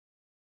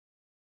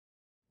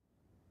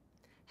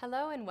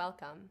Hello and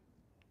welcome.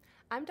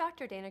 I'm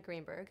Dr. Dana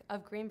Greenberg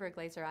of Greenberg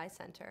Laser Eye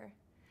Center.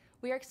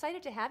 We are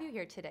excited to have you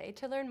here today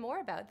to learn more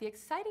about the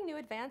exciting new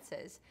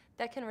advances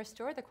that can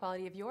restore the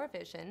quality of your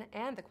vision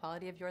and the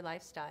quality of your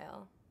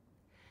lifestyle.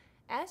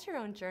 As your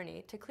own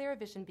journey to clearer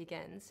vision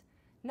begins,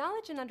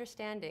 knowledge and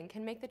understanding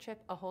can make the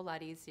trip a whole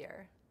lot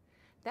easier.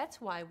 That's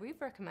why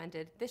we've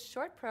recommended this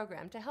short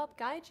program to help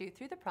guide you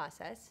through the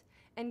process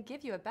and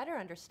give you a better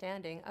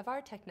understanding of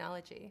our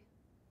technology.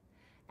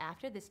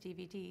 After this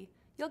DVD,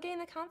 you'll gain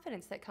the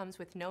confidence that comes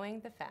with knowing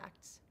the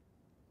facts.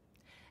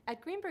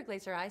 At Greenberg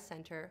Laser Eye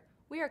Center,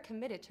 we are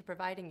committed to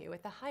providing you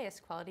with the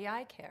highest quality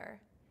eye care.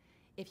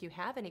 If you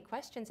have any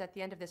questions at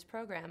the end of this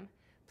program,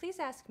 please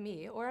ask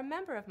me or a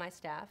member of my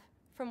staff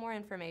for more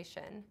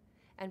information,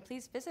 and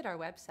please visit our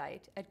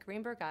website at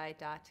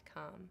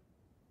greenbergeye.com.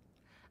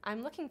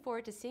 I'm looking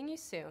forward to seeing you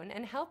soon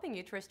and helping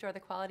you to restore the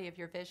quality of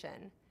your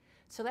vision.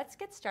 So let's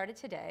get started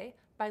today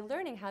by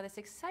learning how this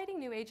exciting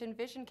new age in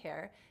vision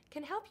care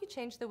can help you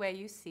change the way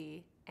you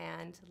see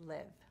and live.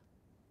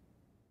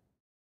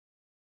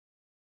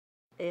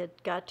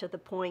 It got to the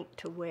point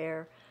to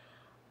where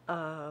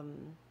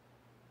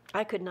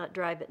I could not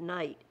drive at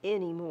night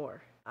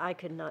anymore. I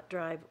could not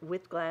drive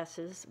with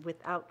glasses,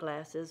 without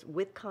glasses,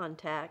 with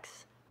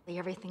contacts.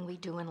 Everything we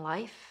do in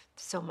life,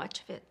 so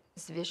much of it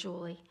is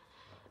visually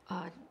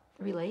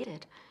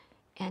related.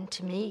 And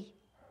to me,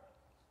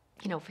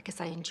 because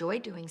I enjoy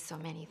doing so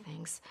many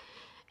things,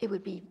 it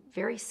would be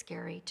very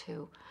scary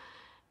to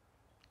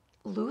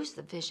lose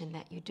the vision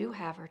that you do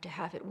have or to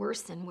have it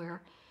worsen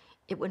where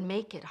it would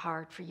make it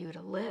hard for you to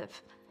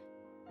live.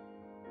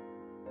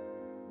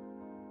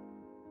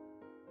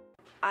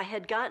 I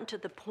had gotten to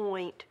the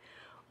point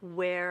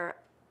where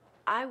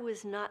I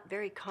was not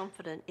very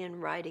confident in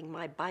riding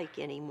my bike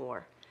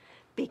anymore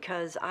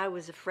because I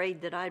was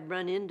afraid that I'd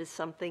run into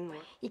something.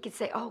 You could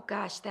say, oh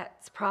gosh,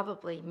 that's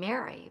probably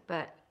Mary,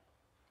 but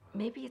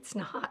maybe it's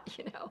not,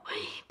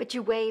 But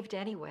you waved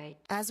anyway.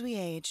 As we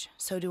age,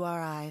 so do our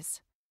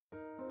eyes.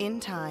 In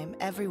time,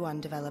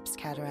 everyone develops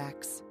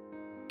cataracts.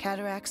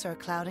 Cataracts are a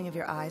clouding of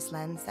your eye's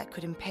lens that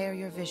could impair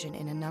your vision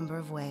in a number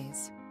of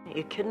ways.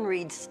 You couldn't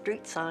read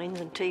street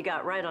signs until you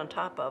got right on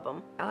top of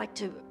them. I like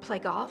to play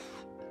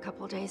golf a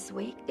couple of days a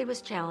week. It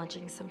was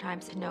challenging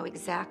sometimes to know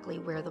exactly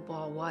where the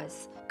ball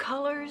was.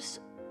 Colors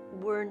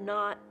were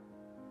not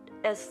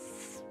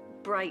as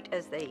bright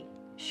as they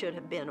should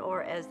have been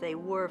or as they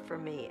were for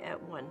me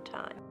at one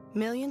time.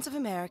 Millions of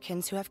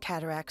Americans who have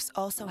cataracts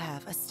also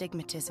have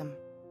astigmatism.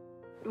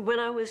 When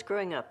I was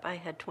growing up, I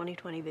had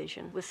 20/20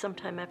 vision. It was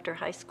sometime after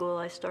high school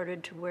I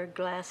started to wear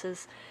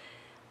glasses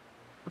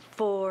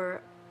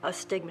for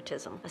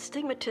astigmatism.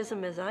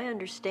 Astigmatism, as I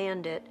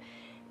understand it,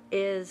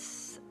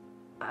 is,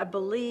 I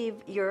believe,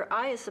 your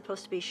eye is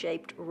supposed to be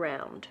shaped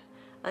round.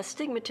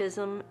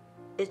 Astigmatism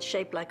is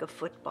shaped like a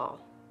football,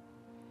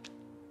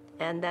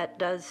 and that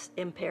does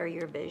impair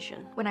your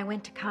vision. When I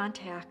went to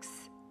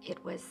contacts,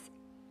 it was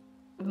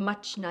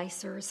much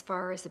nicer as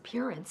far as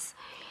appearance,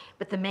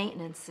 but the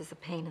maintenance is a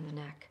pain in the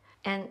neck.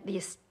 And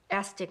the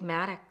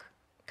astigmatic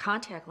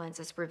contact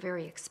lenses were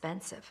very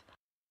expensive.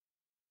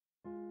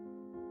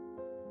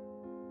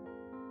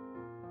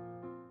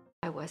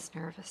 I was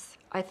nervous.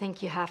 I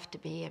think you have to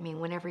be,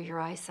 whenever your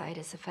eyesight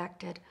is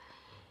affected,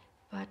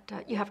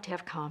 but you have to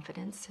have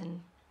confidence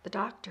in the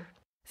doctor.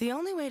 The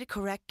only way to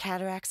correct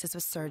cataracts is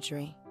with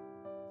surgery.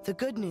 The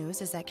good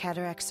news is that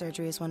cataract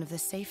surgery is one of the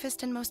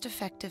safest and most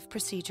effective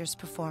procedures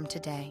performed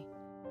today.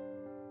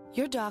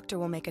 Your doctor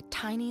will make a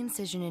tiny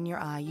incision in your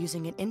eye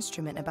using an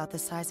instrument about the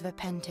size of a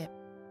pen tip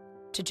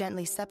to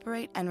gently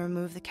separate and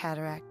remove the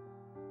cataract.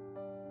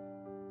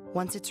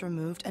 Once it's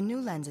removed, a new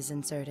lens is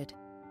inserted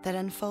that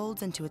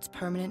unfolds into its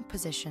permanent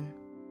position.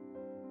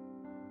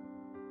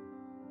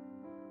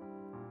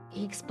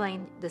 He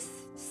explained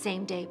this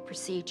same-day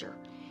procedure.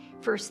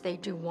 First, they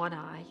do one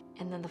eye,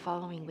 and then the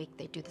following week,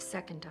 they do the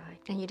second eye.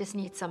 And you just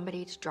need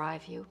somebody to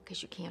drive you,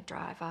 because you can't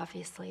drive,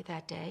 obviously,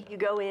 that day. You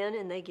go in,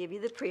 and they give you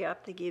the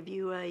pre-op. They give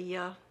you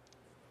a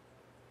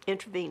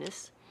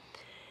intravenous,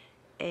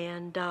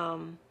 and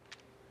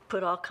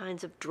put all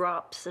kinds of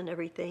drops and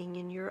everything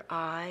in your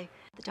eye.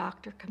 The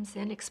doctor comes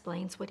in,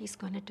 explains what he's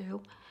going to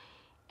do,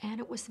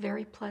 and it was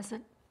very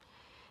pleasant.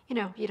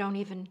 You don't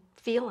even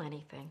feel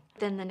anything.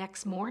 Then the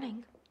next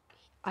morning,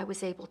 I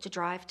was able to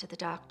drive to the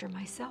doctor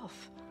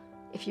myself,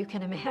 if you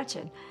can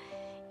imagine.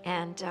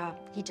 And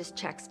he just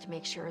checks to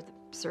make sure the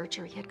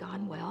surgery had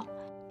gone well.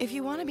 If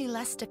you want to be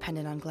less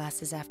dependent on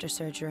glasses after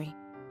surgery,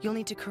 you'll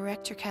need to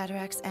correct your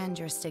cataracts and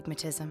your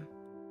astigmatism.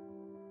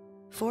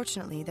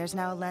 Fortunately, there's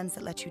now a lens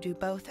that lets you do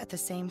both at the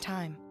same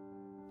time,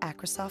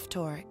 AcrySof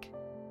Toric.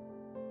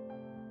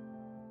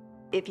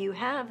 If you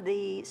have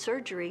the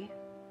surgery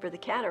for the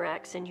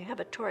cataracts and you have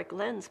a toric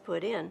lens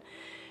put in,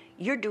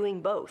 you're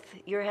doing both.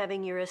 You're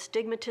having your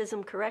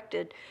astigmatism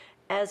corrected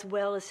as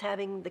well as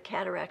having the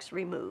cataracts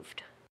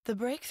removed. The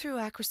breakthrough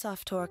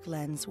AcrySof Toric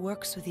lens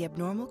works with the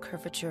abnormal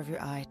curvature of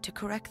your eye to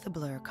correct the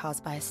blur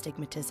caused by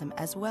astigmatism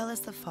as well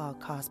as the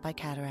fog caused by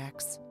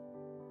cataracts.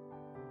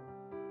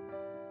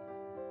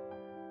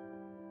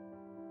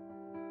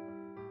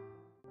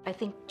 I I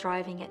think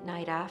driving at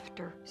night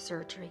after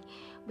surgery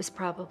was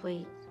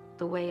probably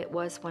the way it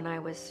was when I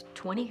was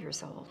 20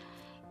 years old.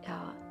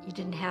 You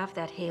didn't have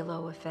that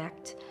halo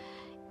effect.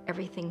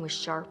 Everything was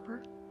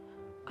sharper.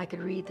 I could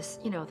read the,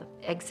 the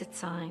exit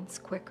signs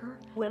quicker.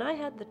 When I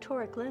had the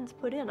toric lens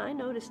put in, I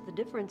noticed the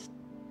difference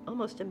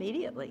almost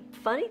immediately.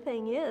 Funny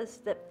thing is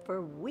that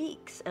for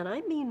weeks, and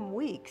I mean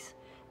weeks,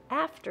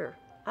 after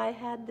I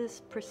had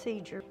this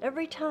procedure,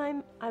 every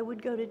time I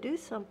would go to do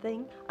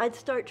something, I'd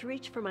start to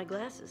reach for my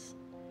glasses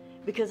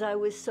because I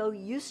was so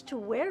used to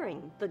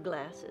wearing the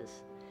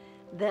glasses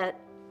that,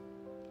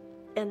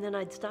 and then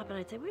I'd stop and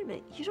I'd say, wait a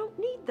minute, you don't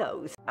need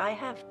those. I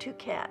have 2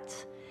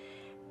 cats.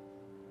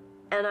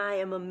 And I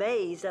am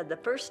amazed at the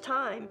first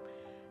time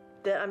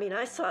that,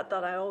 I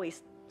thought I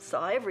always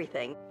saw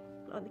everything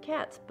on the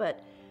cats,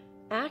 but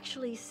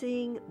actually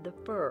seeing the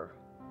fur,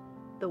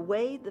 the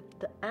way the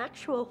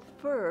actual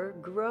fur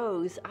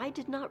grows, I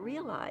did not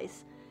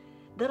realize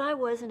that I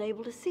wasn't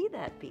able to see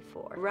that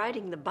before.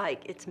 Riding the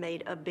bike, it's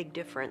made a big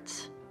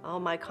difference. All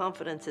my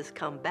confidence has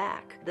come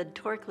back. The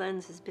toric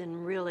lens has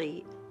been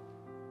really,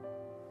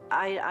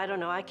 I don't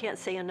know, I can't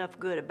say enough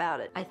good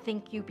about it. I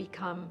think you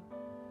become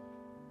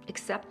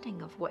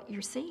accepting of what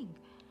you're seeing,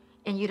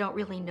 and you don't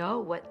really know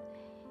what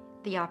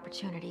the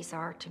opportunities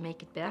are to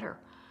make it better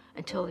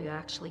until you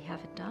actually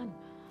have it done.